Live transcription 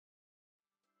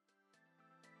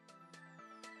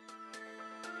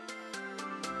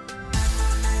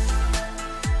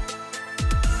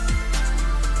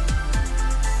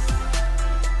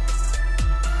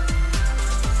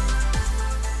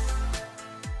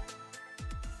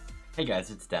Hey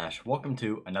guys, it's Dash. Welcome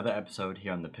to another episode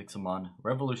here on the Pixelmon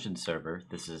Revolution server.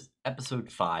 This is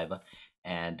episode 5,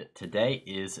 and today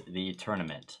is the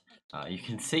tournament. You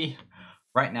can see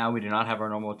right now we do not have our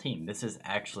normal team. This is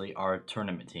actually our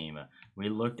tournament team. We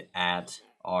looked at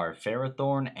our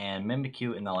Ferrothorn and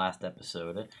Mimikyu in the last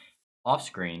episode. Off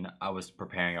screen, I was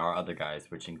preparing our other guys,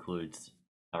 which includes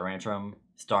Tyrantrum,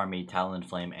 Starmie,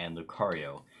 Talonflame, and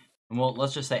Lucario. And well,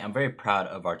 let's just say I'm very proud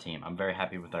of our team. I'm very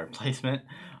happy with our placement.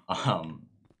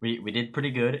 We did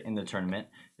pretty good in the tournament.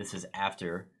 This is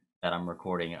after that I'm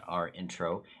recording our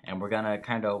intro, and we're gonna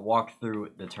kind of walk through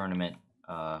the tournament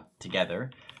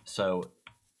together. So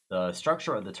the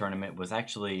structure of the tournament was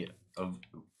actually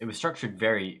it was structured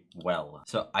very well.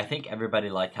 So I think everybody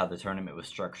liked how the tournament was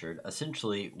structured.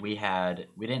 Essentially, we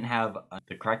didn't have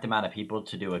the correct amount of people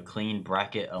to do a clean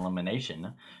bracket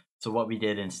elimination. So what we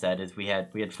did instead is we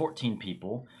had 14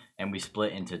 people, and we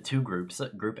split into two groups,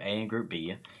 Group A and Group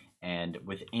B. And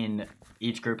within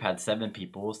each group had 7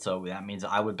 people, so that means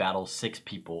I would battle 6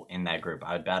 people in that group.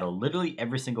 I would battle literally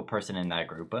every single person in that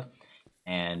group,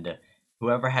 and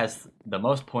whoever has the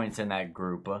most points in that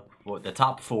group, well, the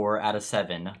top 4 out of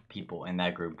 7 people in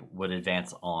that group would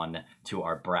advance on to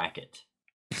our bracket.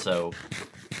 So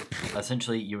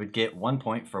essentially you would get 1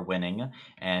 point for winning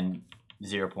and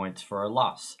 0 points for a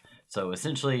loss. So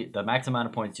essentially the max amount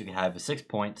of points you can have is 6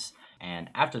 points,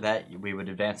 and after that we would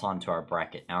advance on to our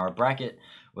bracket. Now our bracket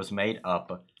was made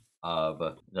up of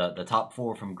the top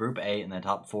 4 from Group A and the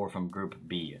top 4 from Group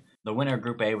B. The winner of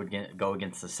Group A would go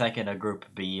against the second of Group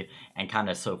B, and kind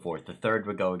of so forth. The third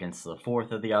would go against the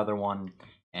fourth of the other one,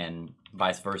 and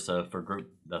vice versa for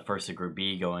the first of Group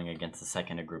B going against the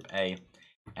second of Group A.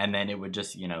 And then it would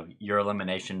just, your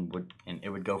elimination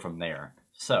would go from there.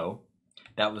 So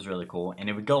that was really cool, and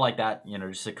it would go like that,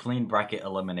 just a clean bracket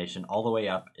elimination all the way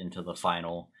up into the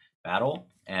final battle.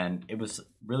 And it was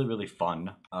really, really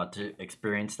fun to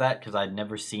experience that, because I'd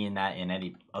never seen that in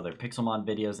any other Pixelmon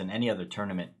videos and any other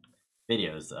tournament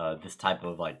videos, this type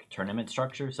of tournament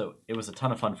structure. So it was a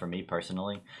ton of fun for me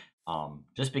personally,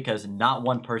 just because not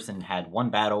one person had one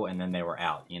battle and then they were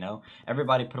out.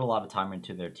 Everybody put a lot of time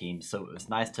into their team, so it was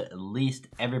nice to at least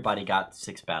everybody got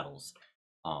 6 battles.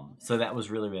 So that was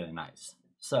really, really nice.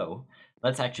 So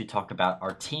let's actually talk about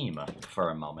our team for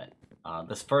a moment.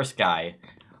 This first guy,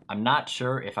 I'm not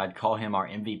sure if I'd call him our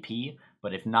MVP,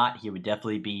 but if not, he would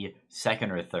definitely be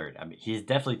second or third. I mean, he's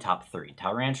definitely top 3.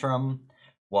 Tyrantrum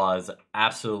was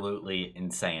absolutely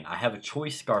insane. I have a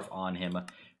choice scarf on him,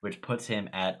 which puts him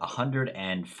at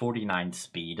 149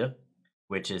 speed,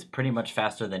 which is pretty much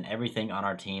faster than everything on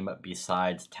our team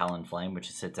besides Talonflame,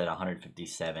 which sits at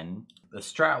 157. The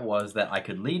strat was that I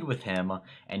could lead with him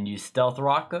and use Stealth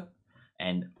Rock,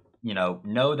 and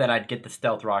know that I'd get the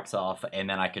Stealth Rocks off, and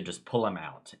then I could just pull him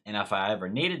out. And if I ever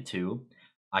needed to,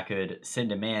 I could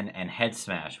send him in and Head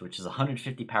Smash, which is a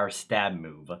 150 power stab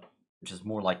move, which is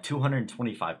more like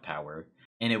 225 power,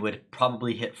 and it would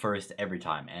probably hit first every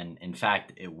time. And in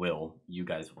fact, it will. You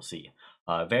guys will see.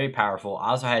 Very powerful. I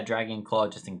also had Dragon Claw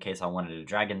just in case I wanted a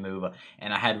dragon move,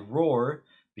 and I had Roar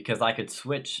because I could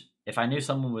switch. If I knew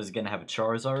someone was going to have a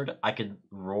Charizard, I could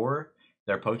Roar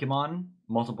their Pokemon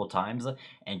multiple times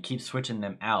and keep switching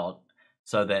them out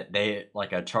so that they,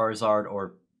 like a Charizard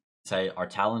or say our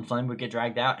Talonflame, would get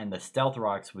dragged out, and the Stealth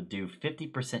Rocks would do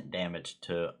 50% damage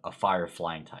to a Fire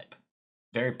Flying type.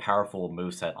 Very powerful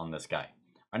moveset on this guy.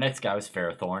 Our next guy was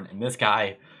Ferrothorn, and this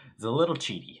guy is a little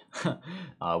cheaty.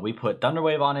 We put Thunder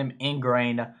Wave on him,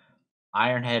 Ingrain,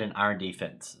 Iron Head, and Iron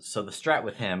Defense. So the strat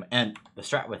with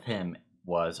him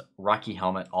was Rocky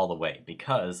Helmet all the way,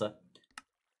 because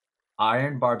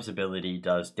Iron Barb's ability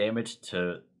does damage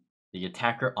to the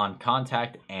attacker on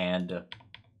contact, and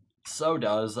so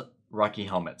does Rocky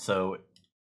Helmet. So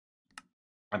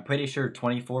I'm pretty sure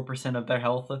 24% of their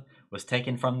health was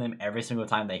taken from them every single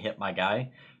time they hit my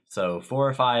guy. So 4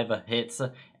 or 5 hits,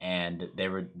 and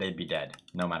they'd be dead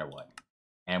no matter what.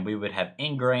 And we would have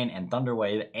Ingrain and Thunder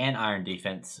Wave and Iron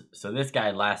Defense. So this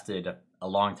guy lasted a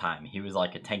long time. He was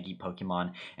like a tanky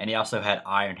Pokemon, and he also had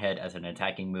Iron Head as an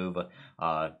attacking move,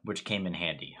 which came in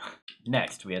handy.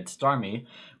 Next, we had Starmie,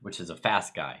 which is a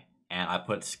fast guy, and I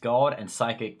put Scald and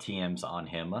Psychic TMs on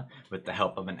him with the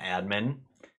help of an admin.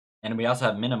 And we also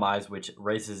have Minimize, which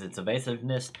raises its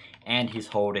evasiveness, and he's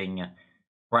holding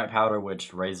Bright Powder,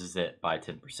 which raises it by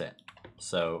 10%.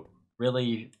 So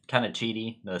really kind of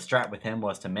cheaty. The strat with him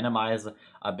was to minimize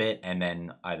a bit and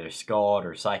then either Scald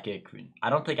or Psychic.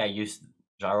 I don't think I used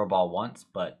Gyro Ball once,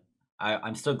 but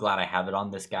I'm still glad I have it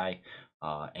on this guy.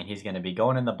 And he's going to be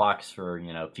going in the box for,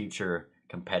 future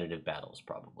competitive battles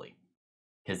probably,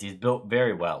 because he's built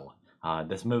very well.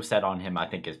 This moveset on him I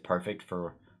think is perfect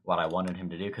for what I wanted him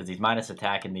to do because he's minus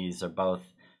attack and these are both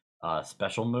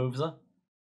special moves.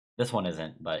 This one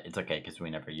isn't, but it's okay because we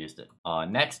never used it.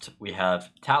 Next, we have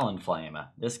Talonflame.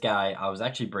 This guy, I was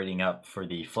actually breeding up for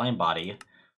the Flame Body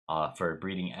for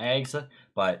breeding eggs,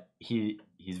 but he's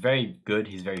very good.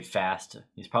 He's very fast.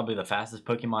 He's probably the fastest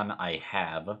Pokemon I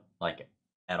have, like,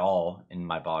 at all in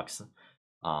my box.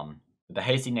 The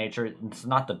hasty nature, it's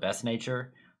not the best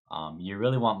nature. You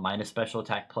really want minus special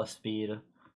attack plus speed,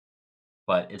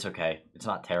 but it's okay. It's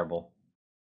not terrible.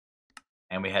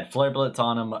 And we had Flare Blitz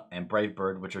on him and Brave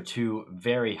Bird, which are two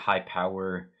very high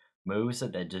power moves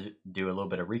that do a little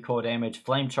bit of recoil damage.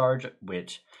 Flame Charge,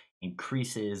 which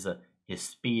increases his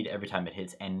speed every time it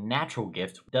hits. And Natural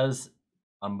Gift does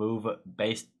a move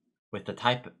based with the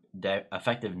type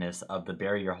effectiveness of the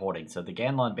berry you're holding. So the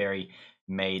Ganlon Berry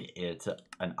made it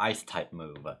an ice type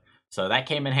move. So that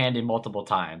came in handy multiple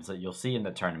times that you'll see in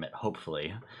the tournament,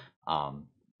 hopefully.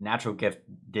 Natural Gift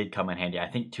did come in handy, I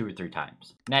think 2 or 3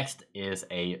 times. Next is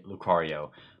a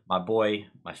Lucario.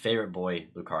 My favorite boy,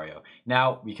 Lucario.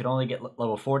 Now, we could only get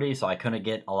level 40, so I couldn't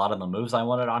get a lot of the moves I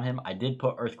wanted on him. I did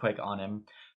put Earthquake on him.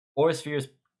 Aura Sphere is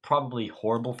probably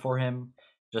horrible for him,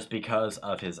 just because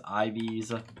of his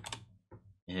IVs.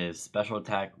 His special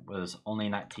attack was only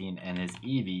 19, and his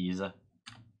EVs,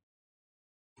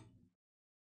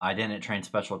 I didn't train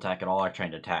special attack at all, I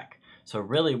trained attack. So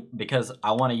really, because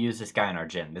I want to use this guy in our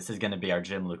gym, this is going to be our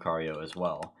gym Lucario as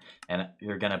well. And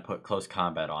you're going to put close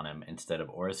combat on him instead of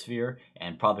Aura Sphere,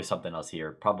 and probably something else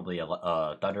here, probably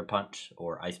a Thunder Punch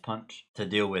or Ice Punch to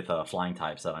deal with flying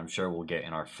types that I'm sure we'll get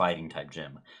in our fighting type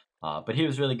gym. But he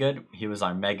was really good. He was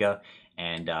our Mega,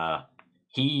 and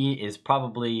he is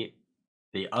probably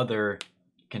the other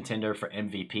contender for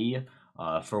MVP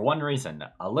for one reason.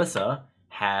 Alyssa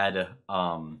had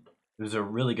it was a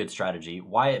really good strategy.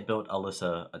 Wyatt built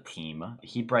Alyssa a team.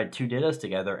 He bred 2 Dittos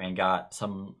together and got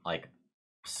some like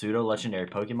pseudo legendary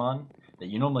Pokemon that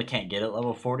you normally can't get at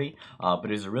level 40. But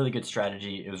it was a really good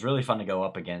strategy. It was really fun to go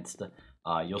up against.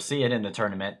 You'll see it in the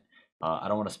tournament. I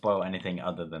don't want to spoil anything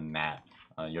other than that.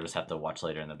 You'll just have to watch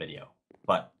later in the video.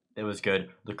 But it was good.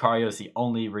 Lucario is the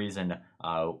only reason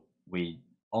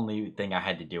only thing I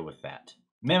had to deal with that.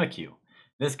 Mimikyu.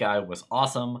 This guy was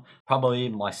awesome. Probably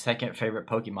my second favorite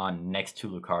Pokemon next to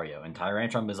Lucario. And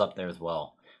Tyrantrum is up there as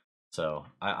well. So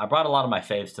I brought a lot of my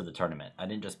faves to the tournament. I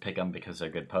didn't just pick them because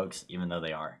they're good pokes, even though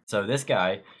they are. So this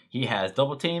guy, he has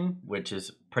Double Team, which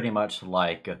is pretty much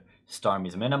like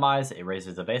Starmie's Minimize. It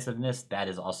raises evasiveness. That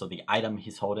is also the item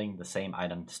he's holding, the same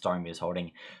item Starmie is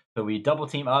holding. So we Double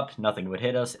Team up, nothing would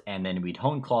hit us. And then we'd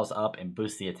Hone Claws up and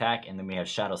boost the attack. And then we have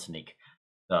Shadow Sneak.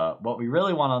 What we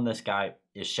really want on this guy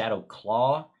is Shadow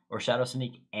Claw or Shadow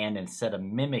Sneak, and instead of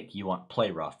Mimic, you want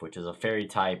Play Rough, which is a fairy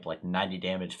type, like 90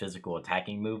 damage physical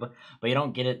attacking move. But you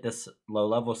don't get it this low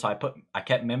level, so I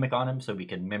kept Mimic on him so we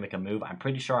could mimic a move. I'm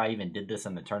pretty sure I even did this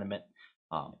in the tournament.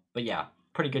 But yeah,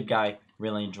 pretty good guy.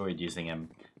 Really enjoyed using him.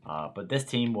 But this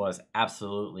team was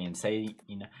absolutely insane.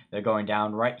 They're going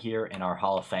down right here in our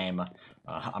Hall of Fame.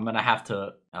 I'm going to have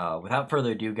to, without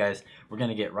further ado, guys, we're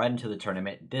going to get right into the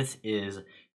tournament. This is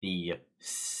the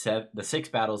 6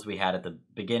 battles we had at the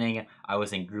beginning. I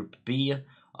was in Group B,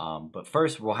 but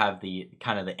first we'll have the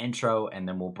kind of the intro, and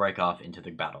then we'll break off into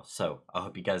the battles. So I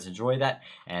hope you guys enjoy that,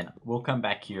 and we'll come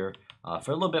back here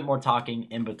for a little bit more talking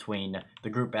in between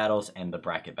the group battles and the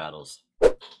bracket battles.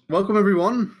 Welcome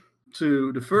everyone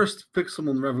to the first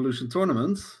Pixelmon Revolution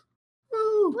tournament.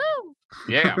 Woo! Woo!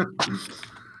 Yeah.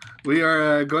 We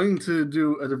are going to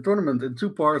do the tournament in 2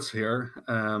 parts here.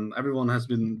 Everyone has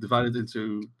been divided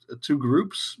into 2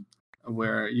 groups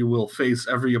where you will face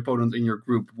every opponent in your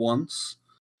group once.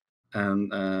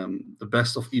 And the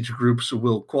best of each groups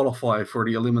will qualify for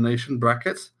the elimination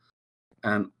bracket.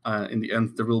 And in the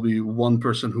end, there will be one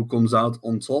person who comes out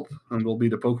on top and will be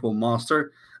the Pokemon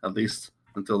Master, at least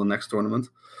until the next tournament.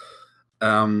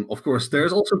 Of course,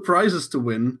 there's also prizes to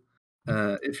win.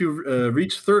 If you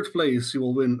reach 3rd place, you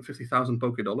will win 50,000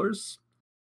 Poké Dollars.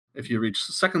 If you reach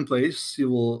 2nd place,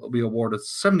 you will be awarded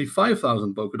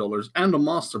 75,000 Poké Dollars and a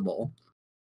Master Ball.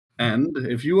 And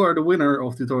if you are the winner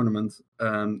of the tournament,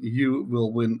 you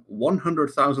will win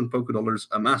 100,000 Poké Dollars,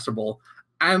 a Master Ball,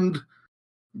 and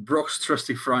Brock's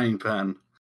trusty frying pan,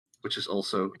 which is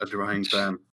also a drying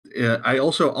pan. I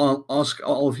also ask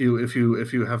all of you if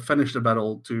you have finished the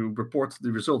battle to report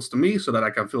the results to me so that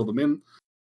I can fill them in.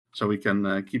 So we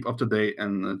can keep up to date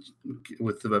and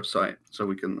with the website, so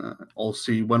we can all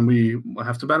see when we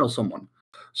have to battle someone.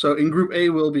 So in Group A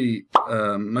will be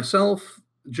myself,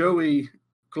 Joey,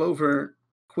 Clover,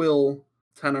 Quill,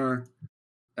 Tanner,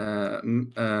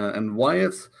 and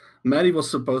Wyatt. Maddie was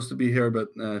supposed to be here, but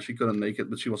she couldn't make it,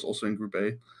 but she was also in Group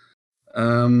A.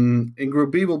 In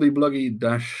Group B will be Bluggy,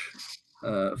 Dash,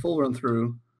 Full Run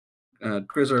Through,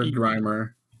 Krizer,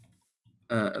 Grimer,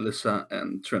 Alyssa,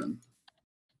 and Trinan.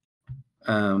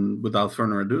 Without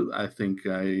further ado, I think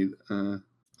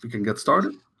we can get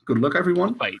started. Good luck,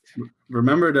 everyone.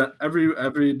 Remember that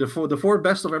the four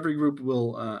best of every group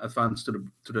will advance to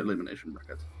the elimination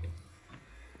bracket.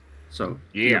 So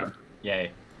yeah,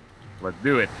 yay, let's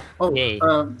do it.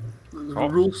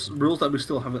 Rules that we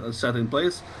still haven't set in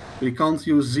place. We can't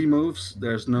use Z moves.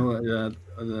 There's no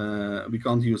we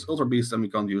can't use Ultra Beast and we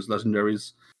can't use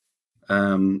legendaries.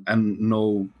 And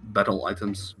no battle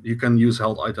items. You can use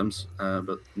health items,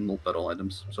 but not battle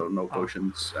items. So no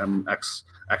potions and X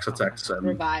attacks and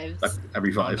revives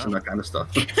and that kind of stuff.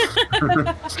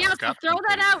 Yeah, so throw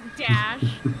that out, Dash.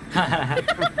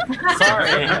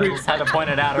 Sorry, I just had to point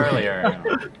it out earlier.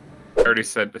 I already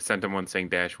sent him one saying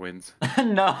Dash wins.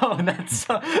 No, that's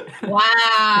so...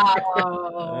 Wow.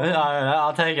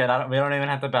 I'll take it. We don't even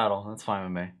have to battle. That's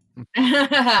fine with me.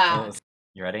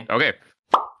 You ready? Okay.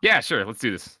 Yeah, sure. Let's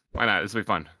do this. Why not? This will be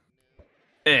fun.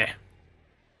 All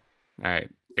right.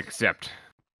 Accept.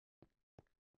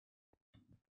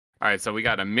 All right. So we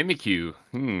got a Mimikyu.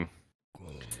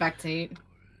 Spectate.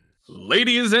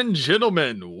 Ladies and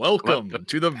gentlemen, welcome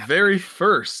to the very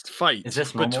first fight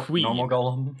between normal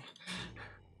Golem?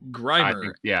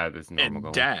 Grimer this is normal and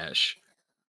Golem. Dash.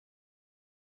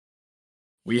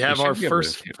 We have our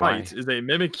first fight is a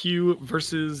Mimikyu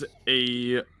versus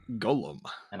a Golem.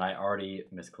 And I already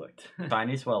misclicked.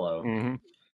 Shiny Swallow.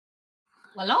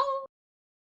 Hello?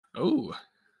 Oh.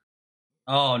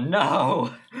 Oh,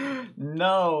 no!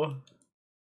 No!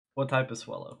 What type of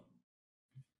Swallow?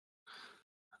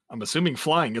 I'm assuming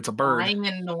flying. It's a bird. Flying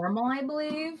and normal, I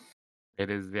believe. It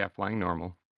is, flying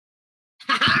normal.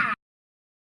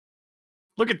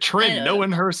 Look at Trin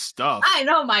knowing her stuff. I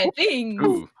know my things.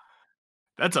 Ooh.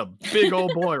 That's a big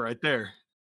old boy right there.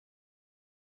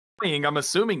 I'm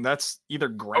assuming that's either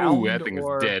ground that thing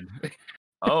or... is dead.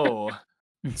 Oh.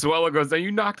 Swallow goes, now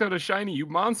you knocked out a shiny, you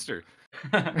monster.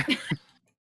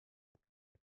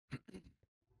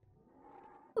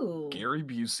 Ooh, Gary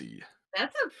Busey.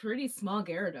 that's a pretty small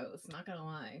Gyarados, not gonna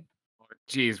lie.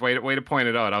 Jeez, way to point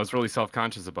it out. I was really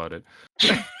self-conscious about it.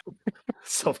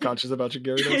 Self-conscious about your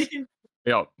Gyarados?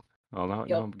 Yep. Well, no,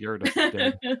 Gyarados is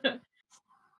dead.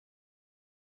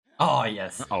 Oh,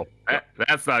 yes. Oh,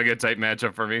 that's not a good type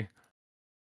matchup for me.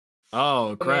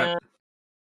 Oh, crap.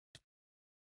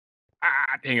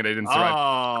 Dang it, I didn't survive.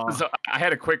 Oh. So I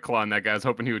had a quick claw on that guy. I was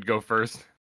hoping he would go first.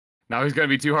 Now he's going to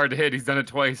be too hard to hit. He's done it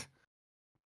twice.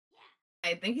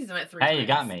 I think he's done it 3 Hey, times. you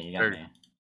got me.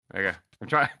 Okay.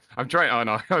 I'm trying. Oh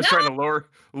no, I was trying to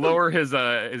lower his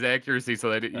accuracy so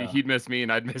that he'd miss me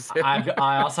and I'd miss him.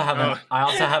 I also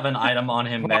have an item on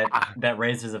him that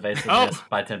raises evasiveness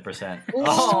by 10%. Ooh,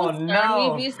 oh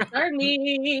no!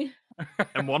 Starmie.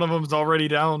 And one of them's already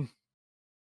down.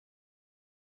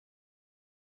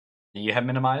 Do you have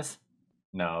minimize?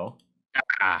 No.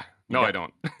 No, I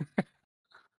don't.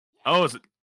 Oh, is it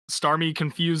Starmie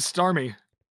confused Starmie?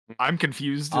 I'm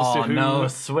confused as to who. No,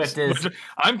 Swift is.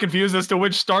 I'm confused as to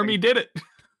which Starmie did it.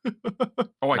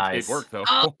 Nice. It worked though.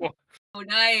 Oh,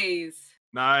 nice.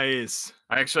 Nice.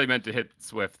 I actually meant to hit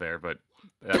Swift there, but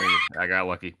I mean, I got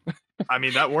lucky. I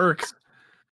mean, that works.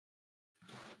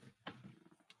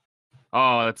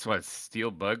 Oh, that's what, Steel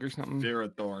Bug or something?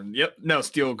 Ferrothorn. Yep. No,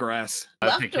 Steel Grass.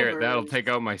 That'll take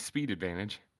out my speed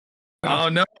advantage. Oh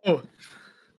no.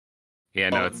 Yeah,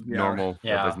 no, it's normal.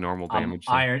 Yeah, it's normal damage.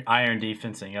 Iron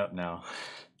defensing up now.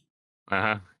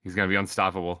 He's gonna be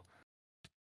unstoppable.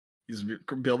 He's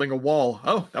building a wall.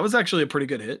 Oh, that was actually a pretty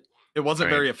good hit. It wasn't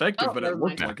very effective, but it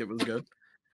looked like it was good.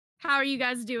 How are you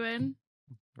guys doing?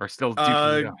 We're still.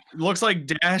 Looks like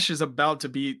Dash is about to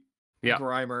beat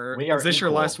Grimer. Is this your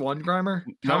last one, Grimer?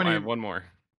 No, I have one more.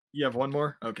 You have one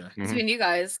more? Okay. Between you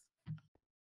guys.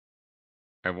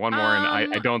 I have one more,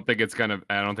 and I don't think it's gonna.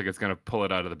 I don't think it's gonna pull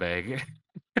it out of the bag.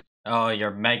 Oh, you're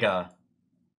mega.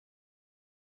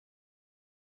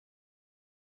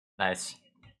 Nice.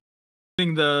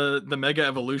 The mega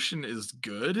evolution is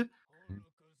good,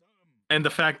 and the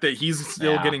fact that he's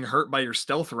still getting hurt by your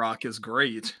stealth rock is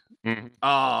great.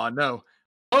 Oh no!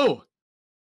 Oh,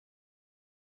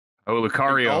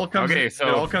 Lucario. It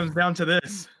all comes down to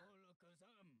this.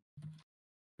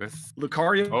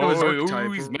 Lucario is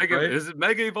Archetype, he's Mega. right? Is it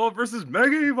Mega Evolve versus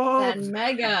Mega Evolve? And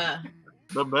Mega.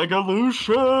 The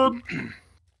Megalution.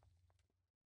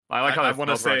 I like how I want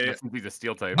to say he's a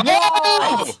Steel type.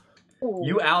 Oh!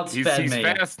 You outsped he's me.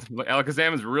 Fast.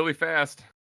 Alakazam is really fast.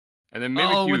 And then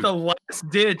Mimikyu. Oh, with the last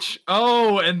ditch.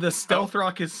 Oh, and the stealth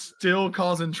rock is still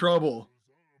causing trouble.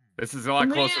 This is a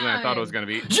lot closer than I thought it was going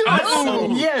to be.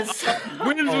 Oh, yes!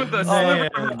 with the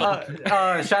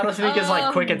Man. Shadow Sneak is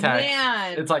like quick Oh, attack.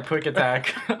 man. It's like quick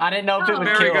attack. I didn't know if it Oh. would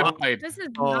Very kill. good fight. This is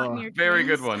not Oh, near Very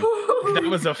good twins. one. That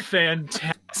was a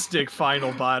fantastic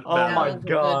final bot. Oh That my was a good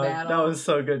god, that battle. was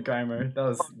so good, Grimer. That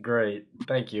was great.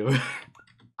 Thank you.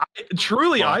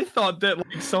 Truly, Fuck. I thought that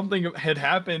like something had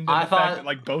happened. And I the fact thought- that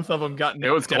like both of them got It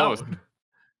was knocked out. close.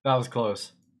 That was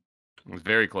close. It was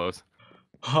very close.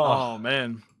 Oh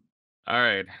man. All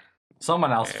right.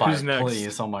 Someone else Who's fight, next?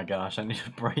 please. Oh my gosh, I need to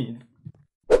breathe.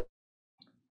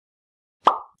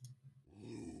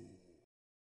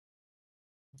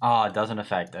 Oh, it doesn't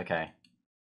affect. Okay.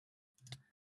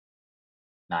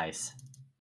 Nice.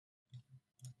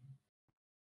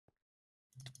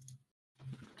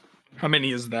 How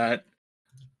many is that?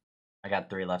 I got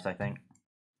 3 left, I think.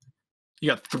 You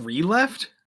got 3 left?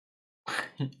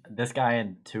 This guy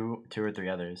and two or 3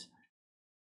 others.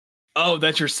 Oh,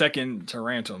 that's your second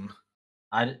Tarantum.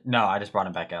 No, I just brought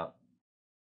him back out.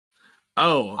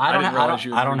 Oh, I didn't realize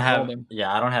you. I don't have. Him.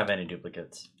 Yeah, I don't have any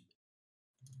duplicates.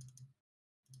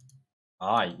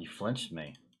 Ah, you flinched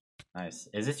me. Nice.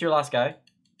 Is this your last guy?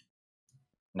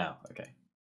 No. Okay.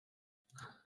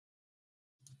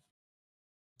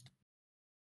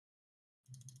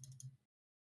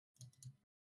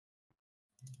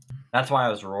 That's why I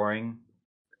was roaring.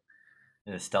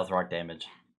 It is stealth rock damage.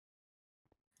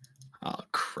 Oh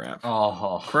crap!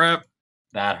 Oh, Crap!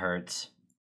 that hurts.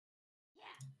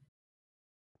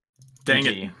 Dang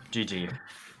GG. it! GG.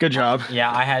 Good job.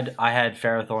 Yeah, I had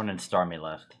Ferrothorn and Starmie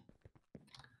left.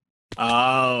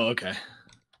 Oh, okay.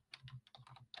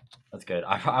 That's good.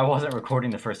 I wasn't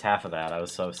recording the first half of that. I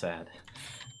was so sad.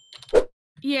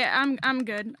 Yeah, I'm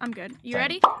good. I'm good. You Same.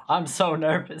 ready? I'm so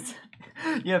nervous.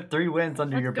 You have 3 wins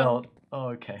under Let's your go. belt. Oh,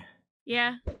 okay.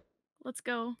 Yeah. Let's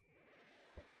go.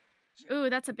 Ooh,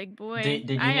 that's a big boy. Did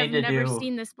you I have need to never do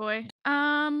seen this boy.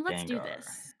 Let's do Gengar?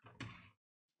 this.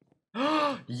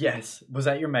 Yes. Was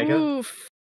that your mega? Oof.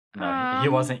 No, he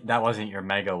wasn't. That wasn't your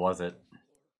mega, was it?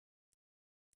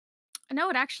 No,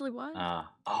 it actually was.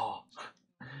 Oh.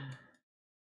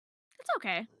 It's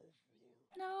okay.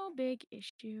 No big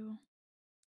issue.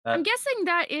 I'm guessing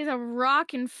that is a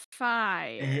rock and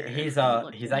fire. He's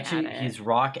looking actually at it. he's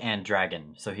rock and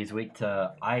dragon, so he's weak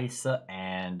to ice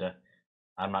and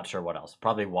I'm not sure what else.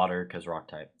 Probably water because rock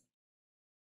type.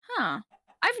 Huh.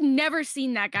 I've never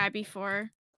seen that guy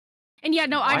before. And yeah,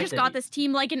 no, Why I just did got he- this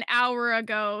team like an hour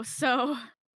ago. So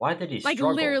Why did he like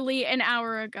struggle? literally an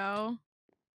hour ago.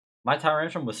 My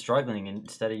Tyrantrum was struggling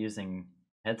instead of using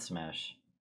Head Smash.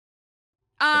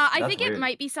 I that's think weird. it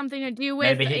might be something to do with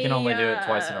Maybe he can only do it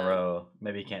twice in a uh, row.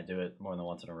 Maybe he can't do it more than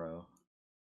once in a row.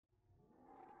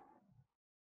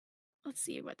 Let's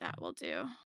see what that will do.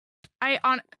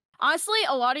 Honestly,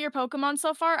 a lot of your Pokemon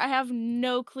so far, I have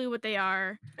no clue what they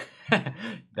are. That-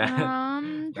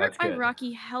 Hurt that's by good.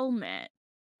 Rocky Helmet.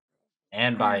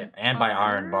 and by Iron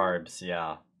Iron Barb. Barbs,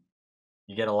 yeah.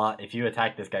 You get a lot if you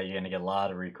attack this guy, you're gonna get a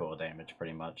lot of recoil damage,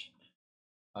 pretty much.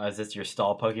 Is this your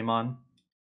stall Pokemon?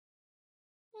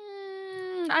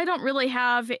 I don't really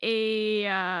have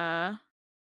a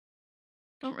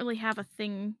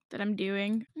thing that I'm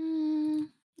doing.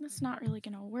 That's not really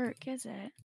gonna work, is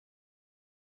it?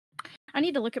 I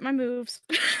need to look at my moves.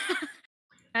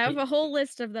 I have a whole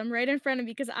list of them right in front of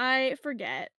me because I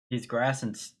forget. He's grass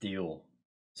and steel,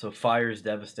 so fire's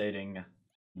devastating.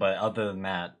 But other than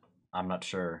that, I'm not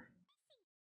sure.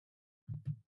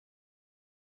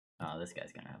 Oh, this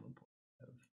guy's gonna have a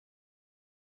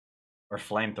or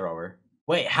flamethrower.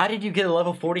 Wait, how did you get a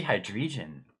level 40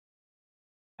 Hydreigon?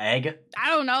 Egg? I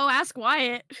don't know. Ask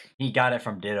Wyatt. He got it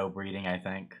from Ditto breeding, I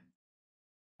think.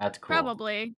 That's cool.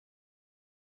 Probably.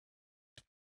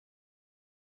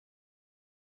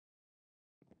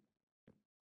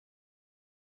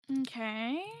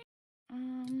 Okay.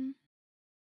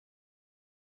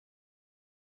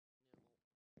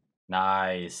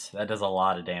 Nice. That does a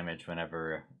lot of damage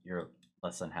whenever you're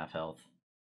less than half health.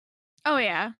 Oh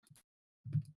yeah.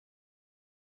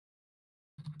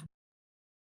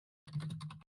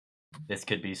 This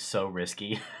could be so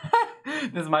risky.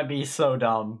 This might be so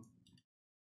dumb.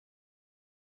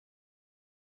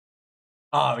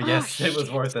 Oh, yes, it was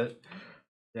shit. worth it.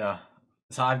 Yeah.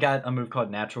 So I've got a move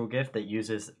called Natural Gift that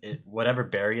uses it, whatever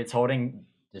berry it's holding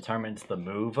determines the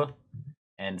move.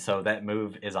 And so that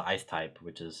move is an ice type,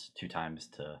 which is 2 times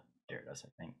to Gyarados, I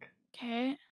think.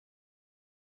 Okay.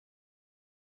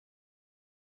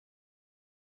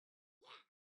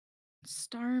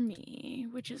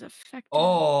 Starmie, which is effective.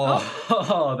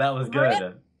 Oh, that was Rip.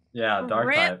 good. Yeah, dark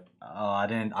Rip. type. Oh,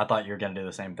 I thought you were gonna do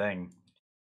the same thing.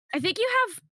 I think you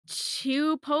have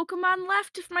 2 Pokemon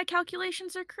left, if my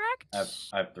calculations are correct.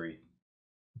 I have 3.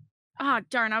 Ah,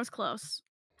 darn, I was close.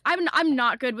 I'm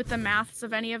not good with the maths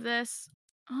of any of this.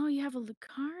 Oh, you have a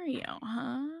Lucario,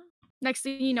 huh? Next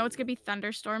thing you know, it's gonna be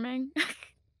thunderstorming.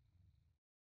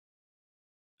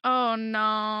 Oh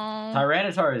no.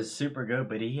 Tyranitar is super good,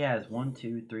 but he has 1,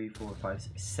 2, 3, 4, 5,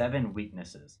 6, 7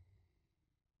 weaknesses.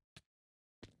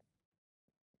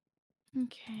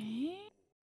 Okay.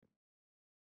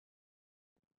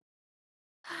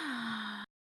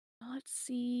 Let's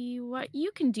see what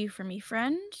you can do for me,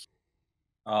 friend.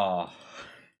 Oh.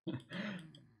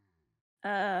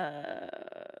 We're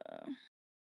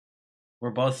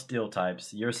both steel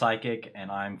types. You're psychic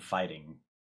and I'm fighting.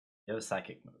 You have a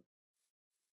psychic move.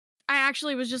 I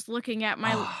actually was just looking at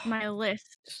my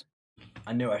list.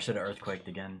 I knew I should have earthquaked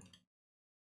again.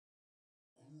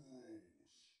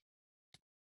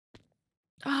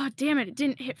 Oh, damn it. It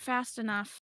didn't hit fast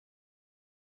enough.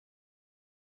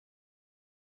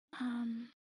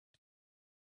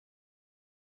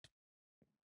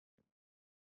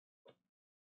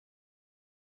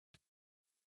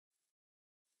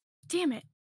 Damn it.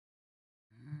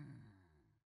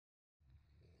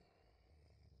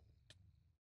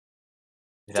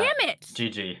 Damn it.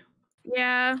 GG.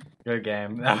 Yeah. Good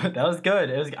game. That was good.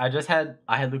 It was. I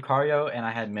had Lucario and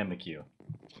I had Mimikyu.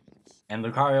 And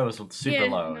Lucario was super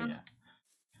low. No.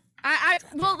 Yeah.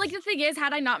 Well, like the thing is,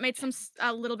 had I not made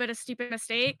a little bit of stupid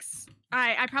mistakes,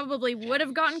 I probably would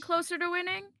have gotten closer to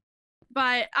winning.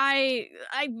 But I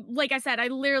like I said, I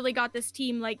literally got this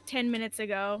team like 10 minutes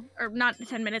ago, or not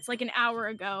 10 minutes, like an hour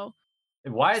ago.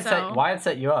 Why it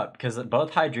set you up? Because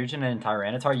both Hydreigon and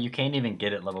Tyranitar, you can't even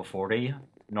get at level 40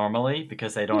 normally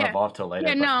because they don't evolve till later.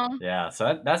 Yeah, no. Yeah,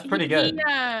 so that's pretty good.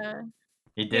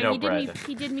 He did bread.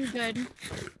 He did me good.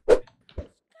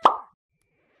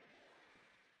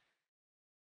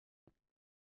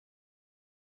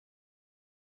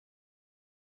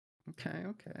 Okay.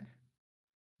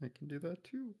 I can do that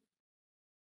too.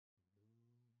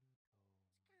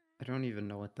 I don't even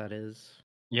know what that is.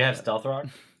 You have Stealth Rock?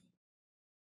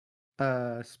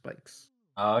 Spikes.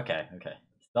 Oh, okay.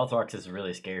 Stealth Rock is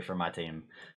really scary for my team.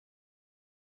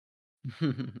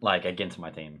 Like, against my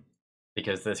team.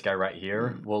 Because this guy right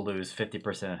here will lose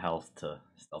 50% of health to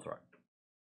Stealth Rock.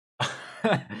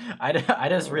 I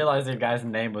just realized the guy's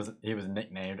name was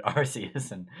nicknamed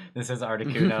Arceus, and this is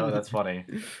Articuno. That's funny.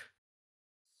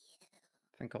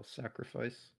 I think I'll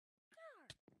sacrifice.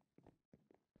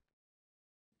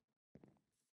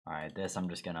 Alright, this I'm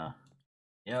just gonna...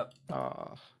 Yep.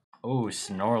 Oh,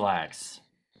 Snorlax.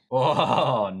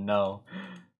 Oh, no.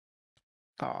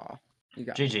 You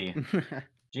got GG.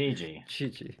 GG.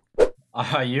 GG.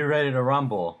 Are you ready to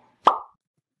rumble?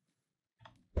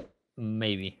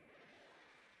 Maybe.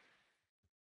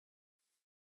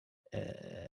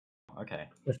 Okay.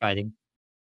 We're fighting.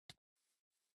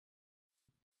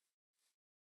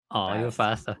 Oh, you're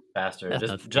faster. Faster.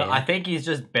 That's I think he's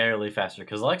just barely faster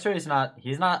because Luxray is not.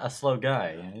 He's not a slow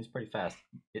guy. You know, he's pretty fast.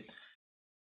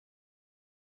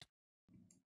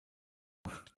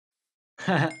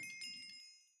 And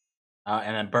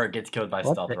then Bert gets killed by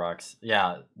Stealth Rocks.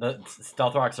 Yeah, the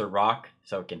Stealth Rocks are rock,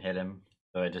 so it can hit him.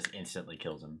 So it just instantly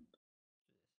kills him.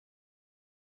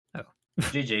 Oh.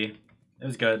 GG. It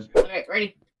was good. Alright,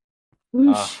 ready?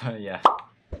 Yeah.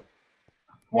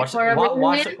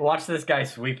 Watch this guy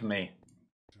sweep me.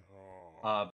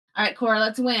 Alright, Cora,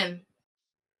 let's win.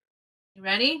 You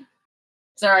ready?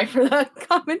 Sorry for the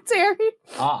commentary.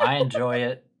 I enjoy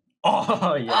it.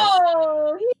 Oh, yes.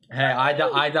 Oh! Hey,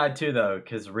 I died too, though,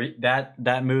 because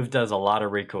that move does a lot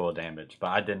of recoil damage, but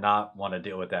I did not want to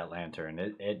deal with that lantern.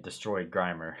 It destroyed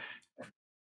Grimer.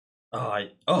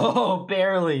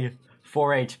 Barely.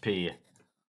 4 HP.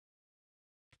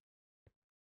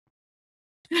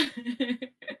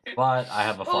 But I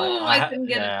have a flying. Oh, I couldn't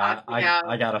get it out.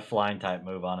 I got a flying type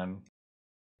move on him.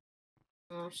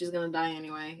 Oh, she's gonna die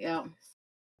anyway. Yep.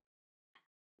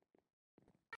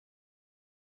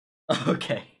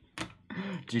 Okay.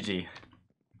 GG.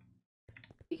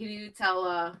 Can you tell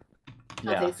how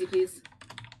Yeah. tasty, please?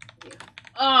 Yeah.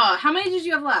 Oh, how many did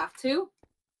you have left? 2?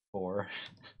 4.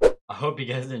 I hope you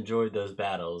guys enjoyed those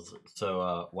battles.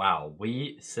 So, wow,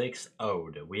 we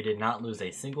 6-0'd. We did not lose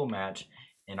a single match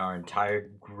in our entire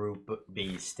Group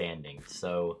B standings.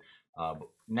 So,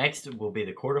 next will be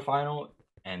the quarterfinal,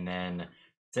 and then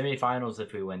semifinals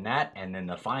if we win that, and then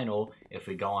the final if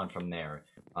we go on from there.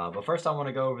 But first, I want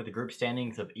to go over the group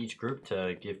standings of each group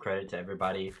to give credit to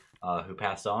everybody who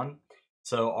passed on.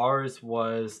 So ours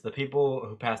was, the people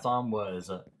who passed on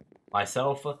was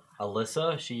myself,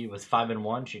 Alyssa. She was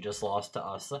 5-1. She just lost to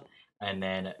us. And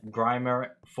then Grimer,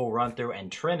 full run through, and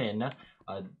Trinan.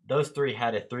 those three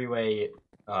had a three-way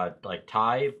like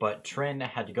tie, but Trin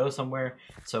had to go somewhere,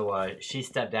 so she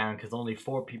stepped down because only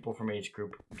 4 people from each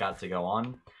group got to go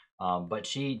on. But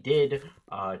she did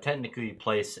technically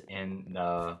place in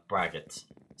the brackets,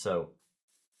 so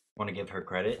want to give her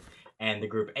credit. And the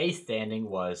group A standing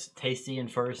was Tasty in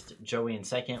first, Joey in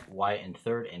second, Wyatt in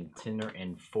third, and Tinner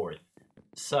in fourth.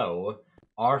 So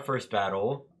our first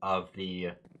battle of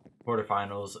the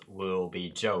quarterfinals will be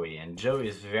Joey, and Joey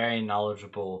is very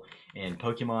knowledgeable in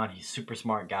Pokemon. He's a super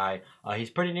smart guy.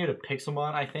 He's pretty new to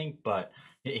Pixelmon, I think, but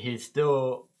he's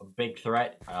still a big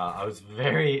threat. I was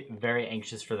very, very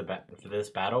anxious for this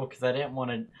battle because I didn't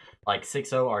want to like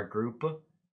 6-0 our group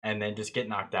and then just get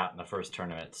knocked out in the first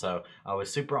tournament. So I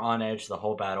was super on edge the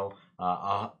whole battle.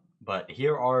 But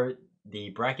here are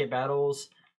the bracket battles.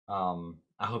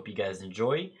 I hope you guys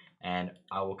enjoy, and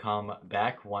I will come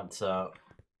back once the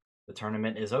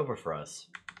tournament is over for us.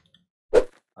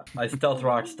 I stealth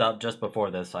rocked up just before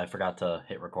this, so I forgot to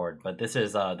hit record. But this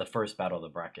is the first battle of the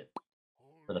bracket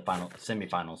for the final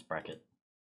semifinals bracket.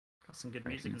 Got some good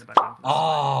music in the background.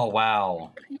 Oh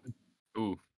wow!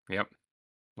 Ooh, yep.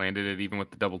 Landed it even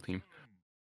with the double team.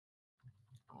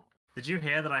 Did you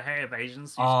hear that I hate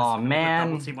evasions? So oh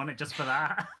man! Double team on it just for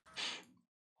that.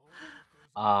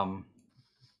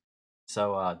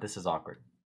 So this is awkward.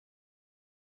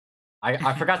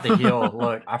 I forgot to heal.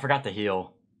 Look, I forgot to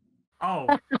heal. Oh,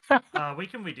 we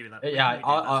can redo that. Yeah,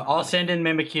 I'll send in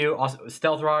Mimikyu, I'll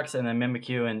stealth rocks, and then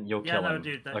Mimikyu, and you'll kill him.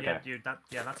 Dude, okay.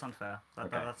 Yeah, that's unfair.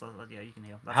 Yeah, you can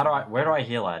heal. That's where do I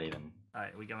heal at even? All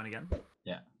right, we going again?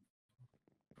 Yeah.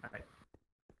 All right.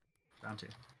 Round 2.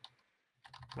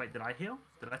 Wait, did I heal?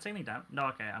 Did I take any damage? No,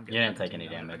 okay, I'm good. You didn't take any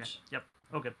damage. Okay. Yep.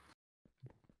 Oh, good.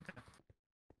 Okay.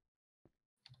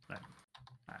 Right.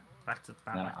 Alright, back to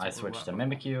then I switched to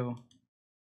Mimikyu.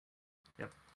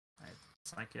 Yep. Alright,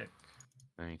 Psychic.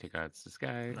 Then you take out this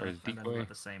guy, or his And then we're decoy. at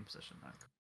the same position. Right.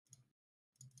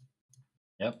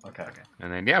 Yep, okay.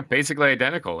 And then, yeah, basically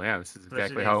identical. Yeah, this is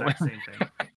exactly how it went. Same thing.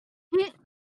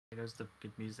 Here goes the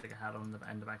good music I had on the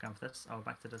end of the background for this. Oh,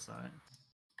 back to this, alright.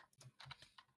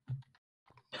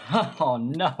 Oh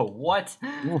no, what?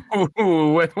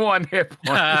 Ooh, with 1 hit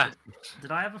point.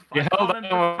 Did I have a You held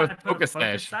on with Focus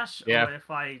Sash? Sash. Yeah. Or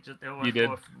if I just, or you did.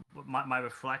 Or if my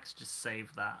reflex just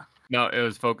saved that. No, it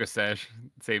was Focus Sash.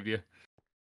 It saved you.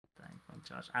 Dang, one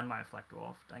charge. And my reflect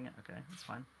off. Dang it, okay, that's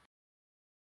fine.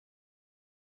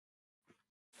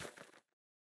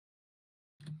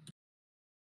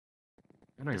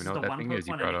 I don't even know what that thing is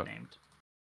you brought up. Named.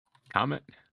 Comet?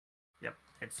 Yep,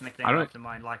 it's nicknamed after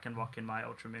my Lycan Rock in my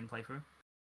Ultra Moon playthrough.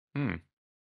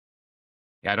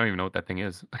 Yeah, I don't even know what that thing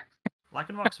is.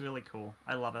 Lycan Rock's really cool.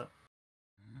 I love it.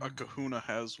 A Kahuna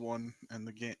has one in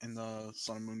the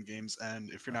Sun and Moon games, and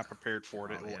if you're not prepared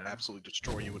for it, it will absolutely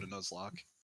destroy you with a Nuzlocke.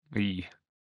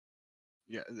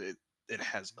 Yeah, it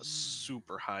has a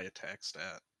super high attack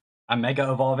stat. I'm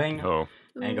Mega Evolving. Oh.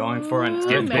 And going for an... It's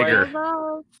getting bigger.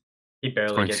 He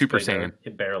barely going gets Super bigger. Saiyan. He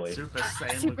barely. Super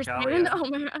Saiyan. Super Saiyan? Oh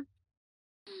my god.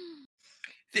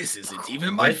 This isn't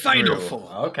even my final form.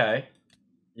 Okay.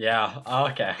 Yeah,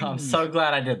 okay. I'm so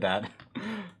glad I did that.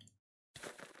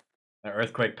 The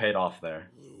earthquake paid off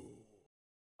there.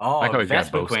 Oh,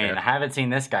 Vespa Queen. I haven't seen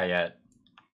this guy yet.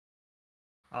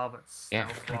 Oh, but yeah,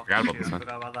 I forgot about this one.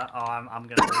 Forgot about that. Oh, I'm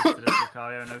gonna lose to this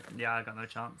Lucario. No, yeah, I got no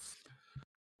chance.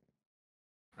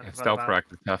 Stealth rock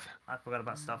is tough. I forgot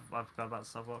about stuff. I forgot about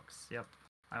Subbox. Yep,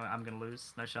 I'm gonna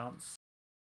lose. No chance.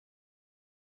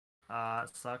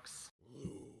 It sucks.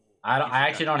 I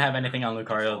actually don't have anything on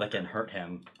Lucario that can hurt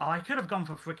him. Oh, I could have gone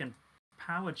for freaking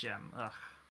Power Gem. Ugh.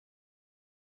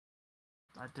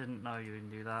 I didn't know you can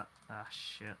do that. Ah,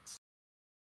 shit.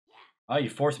 Oh, you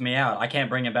forced me out. I can't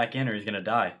bring him back in or he's gonna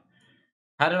die.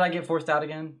 How did I get forced out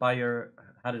again? By your...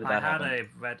 How did that happen?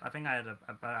 I think I had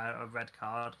a red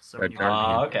card. So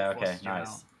oh, okay,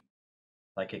 nice.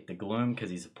 I kicked the Gloom because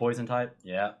he's a poison type.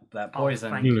 Yeah, that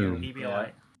poison. Oh, thank you,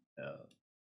 EBI. Yeah.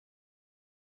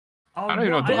 Oh, I don't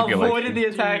even know what the avoided the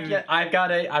attack yet. I've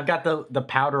got the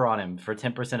powder on him for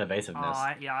 10% evasiveness.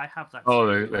 Oh, yeah, I have that. Oh,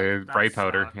 the bright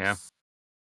powder, yeah.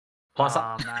 Plus,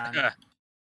 oh, man.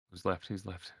 Who's left? Who's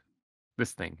left?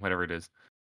 This thing, whatever it is.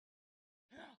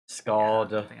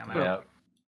 Scald. Yeah.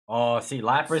 Oh, see,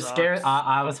 Lapras scared.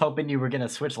 I was hoping you were gonna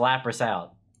switch Lapras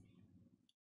out.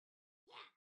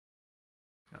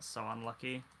 Got so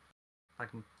unlucky. If I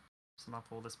can somehow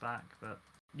pull this back, but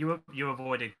you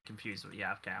avoided confused.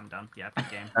 Yeah, okay, I'm done. Yeah, good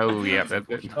game. Oh yeah, that's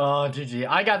it. Oh, GG.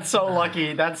 I got so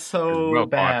lucky. That's so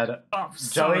bad.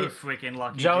 So freaking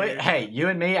lucky. Joey, dude. hey, you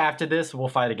and me after this, we'll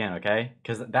fight again, okay?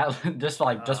 Because that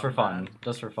just for fun, man.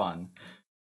 just for fun.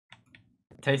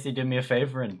 Tasty, do me a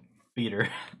favor and beat her.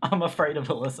 I'm afraid of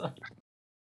Alyssa.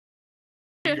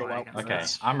 Go out Okay,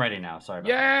 first. I'm ready now. Sorry about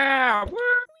Yeah.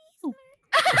 Woo!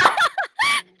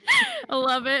 I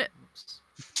love it.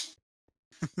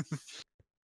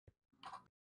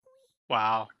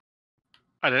 Wow.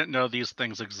 I didn't know these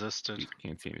things existed.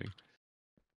 Can't see anything.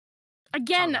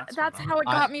 Again, that's that's fun. how it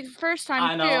got me the first time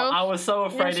I know. too. I was so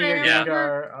afraid If of I your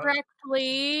remember Gengar.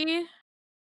 correctly,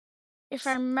 if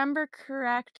I remember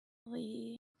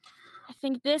correctly, I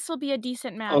think this will be a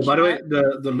decent match. Oh, by the way,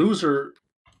 the loser.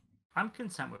 I'm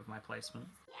content with my placement.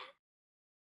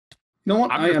 You know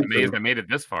what? I'm I just am amazed too. I made it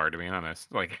this far, to be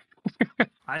honest. Like,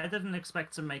 I didn't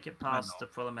expect to make it past the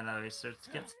preliminary, so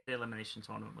to get to the elimination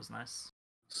tournament was nice.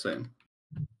 Same.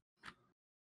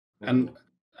 And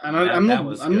I'm That not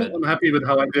was I'm good. not unhappy with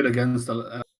how I did against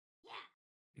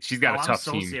she's got a I'm tough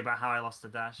salty team. about how I lost to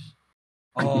Dash.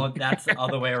 Oh, that's the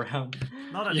other way around.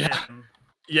 Not at Yeah. him.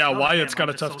 Yeah, Not at Wyatt's him, got I'm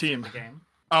a just tough salty at team. the game.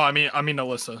 Oh, I mean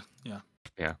Alyssa. Yeah.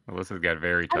 Yeah, Alyssa's got a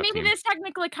very I tough mean, team. it is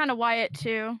technically kind of Wyatt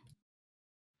too.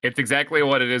 It's exactly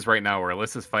what it is right now, where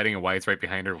Alyssa's fighting and Wyatt's right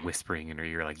behind her, whispering in her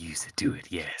ear, like, "You should do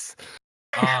it, yes."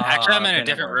 Actually, I'm in a didn't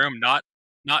different work. room, not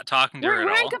talking to her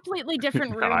We're at in all. completely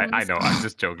different No, rooms. I know, I'm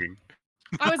just joking.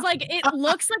 I was like, it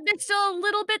looks like there's still a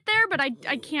little bit there, but I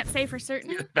can't say for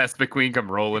certain. Best McQueen come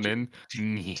rolling in. Did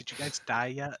you guys die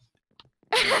yet?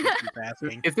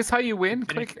 Is this how you win?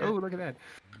 Click. Oh, look at that.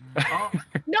 Oh,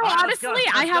 No, alright, let's go, honestly,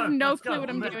 I let's have go, no let's clue go. what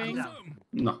I'm I'm doing. down.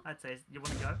 No. I'd say, you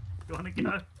want to go? You want to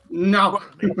go? No.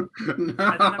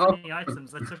 I don't have No. any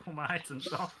items. I took all my items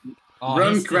off. Oh,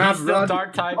 Run, he's grab, still run.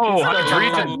 dark type. Oh, He's how still did dark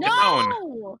Regent type. down?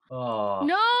 No, Oh.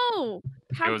 no.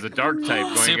 It was a dark type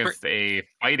going Super- against a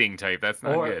fighting type. That's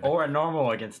not good. Or a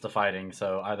normal against the fighting.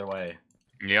 So either way.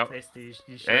 Yep. Tasty, you sure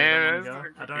you don't And want to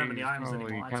go? I don't have any items probably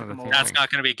anymore. I kind took of them the all. same That's thing.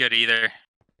 not going to be good either.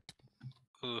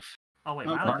 Oof. Oh wait,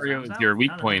 No, Malek's Mario is out. your weak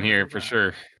Malek's point out. here Look for at that.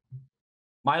 sure.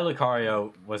 My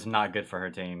Lucario was not good for her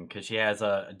team because she has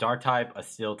a dark type, a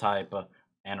steel type,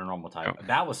 and a normal type. Oh.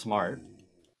 That was smart.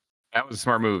 That was a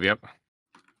smart move. Yep.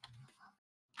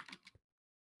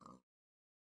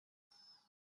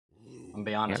 I'm gonna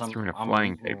be honest, Yeah, threw in a I'm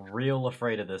flying type. real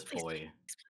afraid of this boy.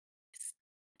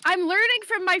 I'm learning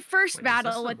from my first Wait, is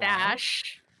battle this with the wild?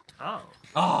 Ash. Oh.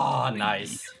 Oh,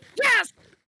 nice. Yes,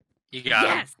 You got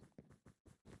him. yes.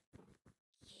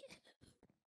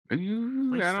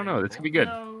 Ooh, Please I don't stay know. This could be good.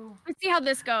 No. Let's see how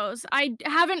this goes. I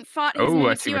haven't fought his Oh,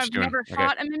 I see Mimikyu. what I've you're doing. never Okay.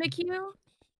 fought a Mimikyu.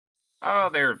 Oh,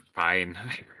 they're fine.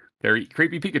 They're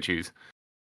creepy Pikachu's.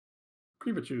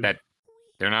 Creepachu. That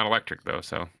they're not electric though,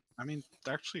 so I mean,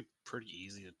 they're actually pretty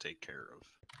easy to take care of.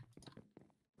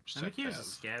 Just have to Mimikyus is have-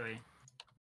 scary.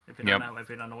 If you Yep.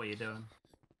 don't know what you're doing.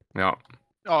 no.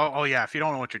 Oh yeah, if you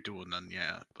don't know what you're doing, then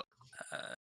yeah. But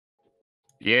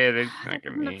Yeah, they're not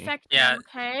gonna Doesn't be. affect Yeah. me,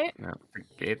 okay. No,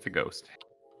 it's a ghost.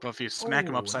 But if you smack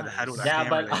him Oh, upside the head with a Yeah, hammer,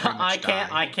 but they pretty much die.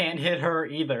 I can't hit her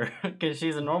either because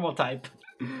she's a normal type.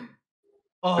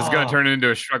 Oh, This is gonna turn it into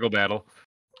a struggle battle.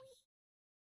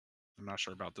 I'm not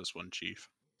sure about this one, Chief.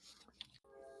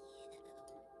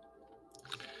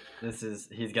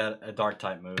 He's got a dark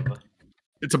type move.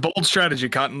 It's a bold strategy,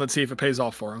 Cotton. Let's see if it pays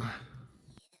off for him.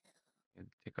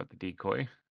 Take out the decoy.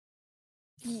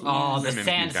 Oh, the Mimikyu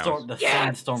sandstorm! The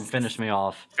sandstorm finished me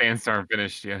off. Sandstorm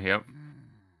finished. Yeah, yep.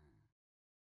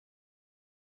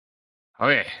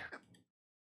 Okay.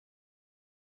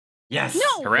 Yes.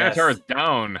 No! Tyranitar is Yes.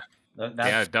 down. That's,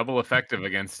 Yeah, double effective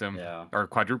against him. yeah. Or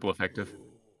quadruple effective.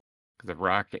 Because of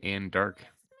rock and dark.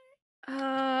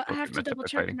 I Okay, have to messed up double by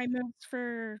check fighting. my moves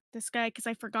for this guy because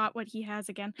I forgot what he has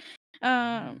again.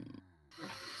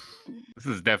 This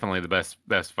is definitely the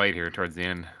best fight here towards the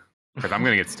end. Because I'm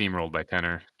gonna get steamrolled by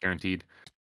Tenor, guaranteed.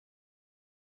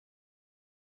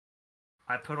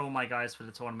 I put all my guys for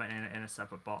the tournament in a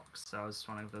separate box, so I was just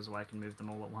wondering if there's a way I can move them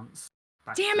all at once.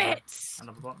 Back Damn to it!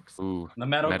 Another box. Ooh, The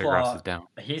Metal Metagross Claw. is down.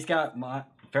 He's got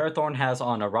Ferrothorn has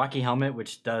on a Rocky Helmet,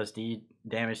 which does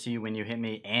damage to you when you hit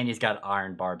me, and he's got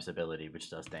Iron Barb's ability, which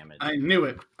does damage. I knew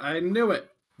it. I knew it.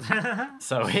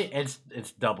 So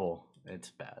it's double.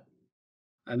 It's bad.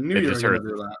 I knew It you were just gonna hurts.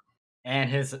 do that. And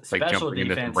his like special jumping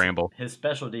into some defense, bramble. his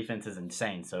special defense is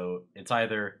insane. So it's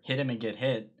either hit him and get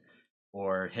hit,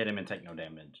 or hit him and take no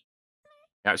damage.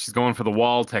 Yeah, she's going for the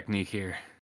wall technique here.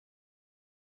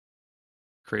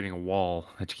 Creating a wall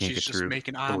that you can't She's get just through.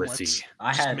 making Felicity. omelets.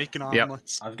 I Just had- making Yep.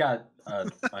 omelets. I've got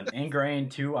an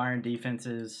ingrained 2 iron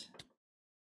defenses.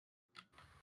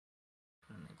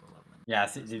 Yeah,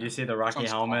 did you see the Rocky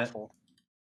Sounds Helmet? awful.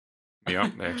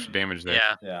 Yep, the extra damage there.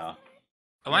 Yeah. Yeah.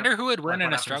 I wonder who would win Like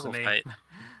in what a happens to struggle me. fight.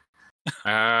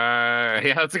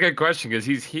 Yeah, that's a good question because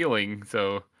he's healing.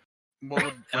 So What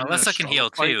would win in a Unless I can heal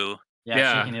struggle fight? too. Yeah,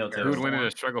 yeah, she can heal who would too. win in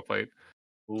a struggle fight?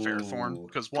 Fairthorn,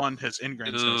 because one, his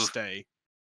ingram's gonna stay.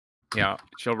 Yeah,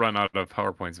 she'll run out of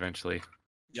power points eventually.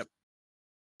 Yep.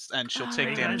 And she'll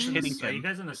take damage hitting him. Are you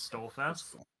guys in a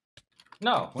Stallfest?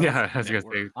 No. Yeah, I was gonna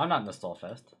say. I'm not in the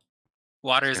Stallfest.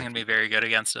 Water isn't gonna be very good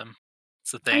against him.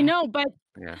 It's the thing. I know, but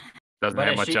Yeah. Doesn't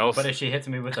have much else. But if she hits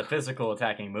me with a physical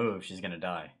attacking move, she's gonna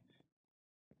die.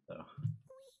 So.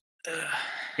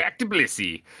 Back to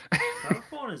Blissey.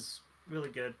 Fairthorn is really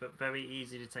good, but very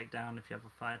easy to take down if you have a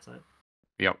fire type.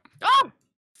 Yep. oh,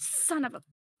 son of a.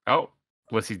 Oh,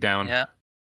 Blissey's down. Yeah.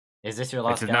 Is this your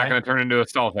last This is guy? not going to turn into a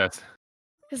stall fest.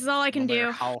 This is all I can No matter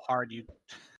do. how hard you,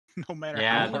 no matter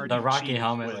Yeah, how hard the you Rocky cheat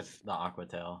helmet with the aqua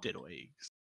tail. Ditto eggs.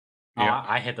 Oh, Yeah.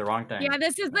 I hit the wrong thing. Yeah,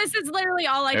 this is literally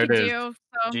all I There could it is. do.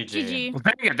 So GG. GG. Well,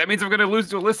 dang it. That means I'm going to lose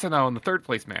to Alyssa now in the third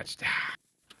place match.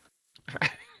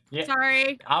 Yeah.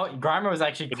 Sorry. Grimer was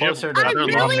actually But you have closer to I better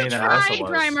beating luck really me than tried, Alyssa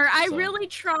was. Grimer. I so. really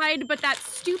tried, but that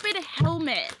stupid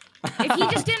helmet. If he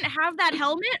just didn't have that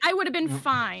helmet, I would have been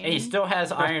fine. He still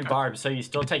has iron barbs, so you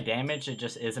still take damage. It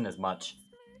just isn't as much,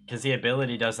 because the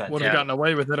ability does that. Would have gotten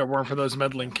away with it if it weren't for those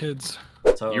meddling kids.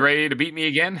 So You ready to beat me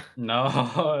again?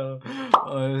 No,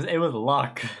 it was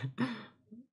luck.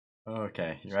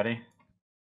 Okay, you ready?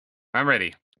 I'm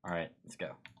ready. All right, let's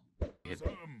go. Hit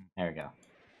me. There we go.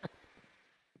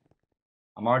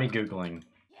 I'm already googling.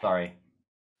 Sorry.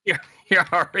 You're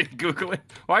already Googling.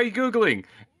 Why are you Googling?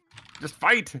 Just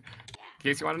fight. In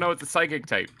case you want to know it's a psychic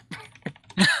type.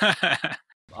 I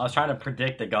was trying to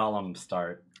predict the golem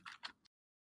start.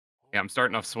 Yeah, I'm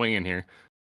starting off swinging here.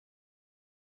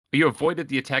 You avoided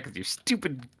the attack with your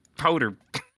stupid powder.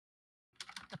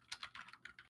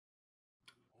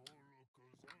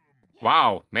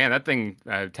 Wow, man, that thing,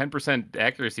 10%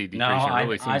 accuracy decrease No,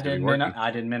 really seems to be working.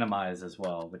 I did minimize as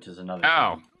well, which is another.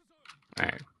 Oh, thing. all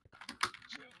right.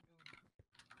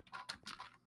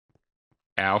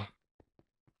 Ow.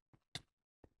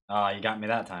 Oh, you got me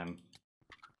that time.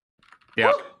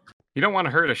 Yeah. You don't want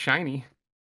to hurt a shiny.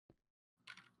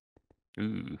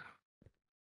 Ooh.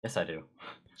 Yes, I do.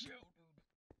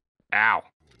 Ow.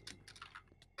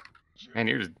 Man,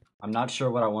 you're just... I'm not sure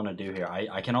what I want to do here.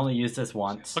 I can only use this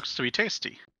once. Looks to be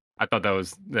tasty. I thought that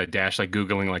was the Dash, like,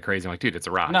 Googling like crazy. I'm like, dude, it's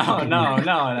a rock. No,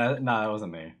 that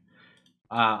wasn't me.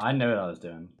 I knew what I was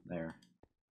doing there.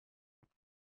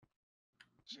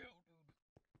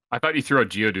 I thought you threw a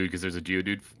Geodude because there's a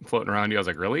Geodude floating around you. I was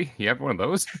like, really? You have one of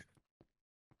those?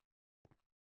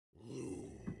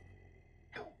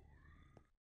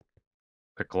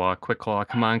 Quick Claw,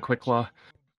 come on, Quick Claw.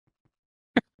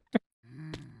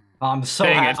 I'm so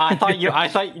Dang happy. it. I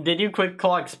thought, did you quick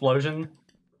claw explosion?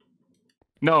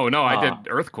 No, I did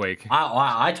Earthquake.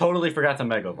 I totally forgot to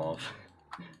Mega Evolve.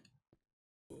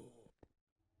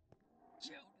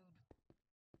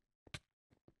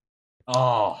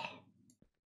 Oh.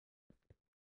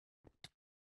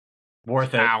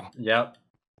 Worth it. Ow. Yep.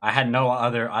 I didn't know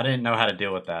how to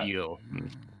deal with that. Eel.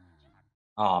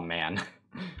 Oh man.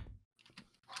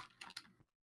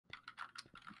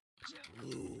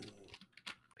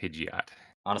 Pidgeot.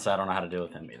 Honestly, I don't know how to deal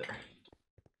with him either.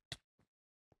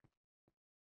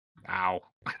 Ow.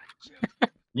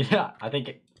 Yeah, I think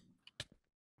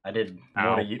I did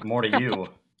more to Ow. you. More to you.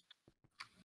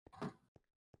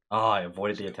 Oh, I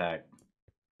avoided the attack.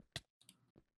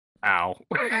 Ow.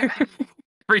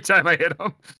 Every time I hit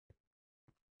him.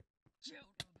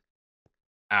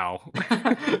 Ow.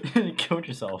 You killed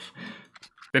yourself.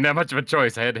 Didn't have much of a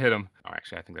choice. I had to hit him. Oh,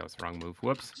 actually, I think that was the wrong move.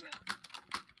 Whoops.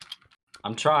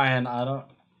 I'm trying. I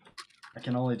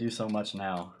can only do so much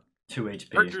now. 2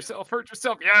 HP. Hurt yourself.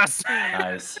 Yes.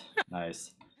 Nice.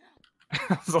 Nice.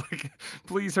 I was like,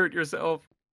 please hurt yourself.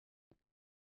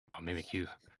 I'll mimic you.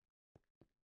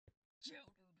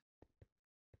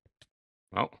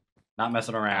 Oh. Not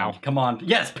messing around. Ow. Come on.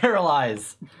 Yes,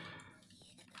 paralyze.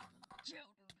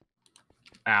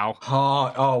 Ow.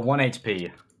 Oh, 1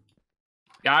 HP.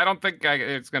 Yeah, I don't think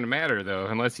it's going to matter, though,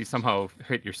 unless you somehow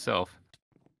hit yourself.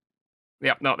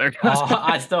 Yep, no, there goes. Oh,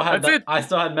 I still had That's it. I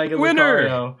still had Mega Winner.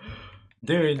 Lucario.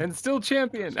 Dude. And still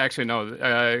champion. Actually,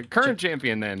 no, current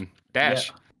champion then. Dash.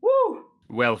 Yeah. Woo!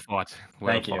 Well fought.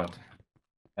 Well Thank you. fought.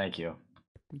 Thank you.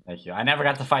 Thank you. I never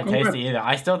got to fight Tasty either.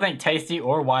 I still think Tasty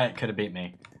or Wyatt could have beat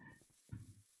me.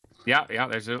 Yeah,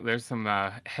 there's some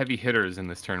heavy hitters in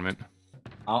this tournament.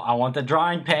 I want the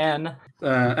drawing pan.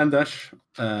 And Dash,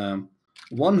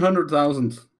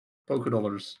 100,000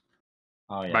 $.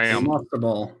 Oh yes. Bam. Master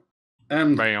Ball.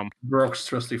 And Bam. Brock's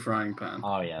trusty frying pan.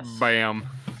 Oh yes. Bam.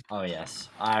 Oh yes.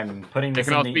 I'm putting It this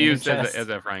can in also the be used chest. as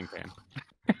a frying pan.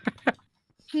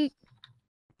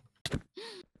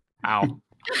 Ow.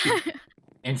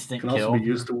 Instant It can also kill. be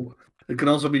used to. It can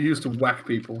also be used to whack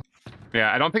people.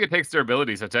 Yeah, I don't think it takes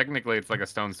durability, so technically it's like a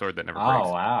stone sword that never breaks.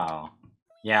 Oh, wow.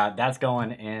 Yeah, that's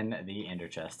going in the ender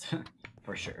chest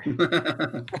for sure.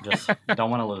 Just don't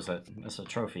want to lose it. It's a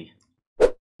trophy.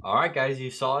 Alright guys,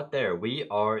 you saw it there. We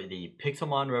are the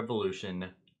Pixelmon Revolution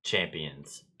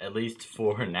champions. At least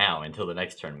for now, until the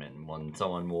next tournament, when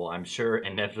someone will, I'm sure,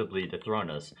 inevitably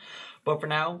dethrone us. But for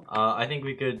now, I think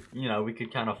we could, we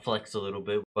could kind of flex a little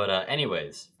bit. But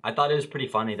anyways, I thought it was pretty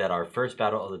funny that our first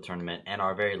battle of the tournament and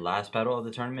our very last battle of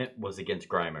the tournament was against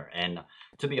Grimer. And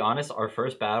to be honest, our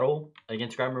first battle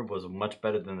against Grimer was much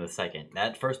better than the second.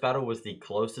 That first battle was the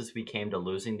closest we came to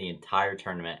losing the entire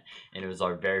tournament, and it was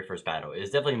our very first battle. It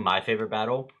was definitely my favorite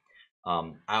battle.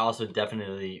 I also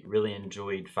definitely really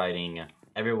enjoyed fighting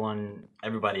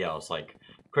everybody else, like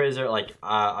Crizzer. Like,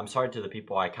 I'm sorry to the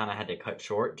people I kind of had to cut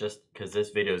short just because this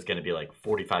video is going to be like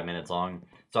 45 minutes long.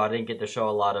 So I didn't get to show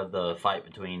a lot of the fight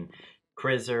between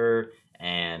Crizzer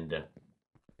and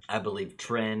I believe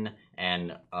Trin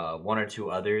and one or two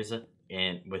others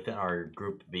within our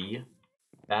Group B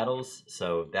battles.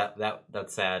 So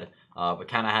that's sad, but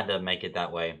kind of had to make it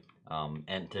that way.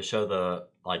 And to show the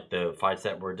fights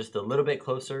that were just a little bit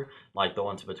closer, like the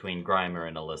ones between Grimer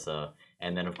and Alyssa,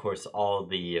 and then of course all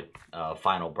the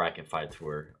final bracket fights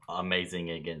were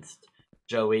amazing against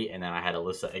Joey, and then I had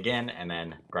Alyssa again, and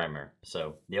then Grimer.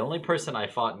 So the only person I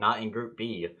fought not in Group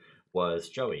B was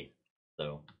Joey.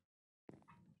 So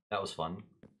that was fun.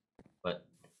 But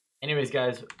anyways,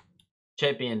 guys,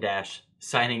 Champion Dash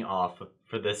signing off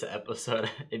for this episode.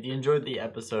 If you enjoyed the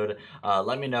episode,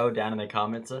 let me know down in the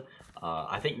comments.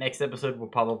 I think next episode we'll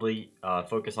probably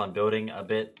focus on building a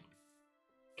bit,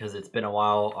 because it's been a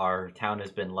while. Our town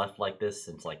has been left like this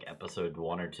since like episode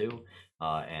 1 or 2,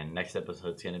 and next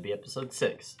episode's going to be episode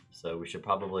 6, so we should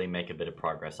probably make a bit of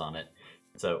progress on it.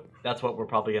 So that's what we're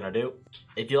probably going to do.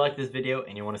 If you like this video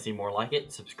and you want to see more like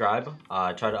it, subscribe.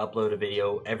 Try to upload a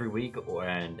video every week,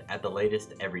 and at the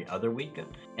latest every other week.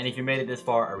 And if you made it this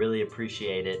far, I really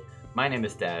appreciate it. My name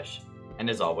is Dash, and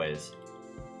as always,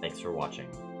 thanks for watching.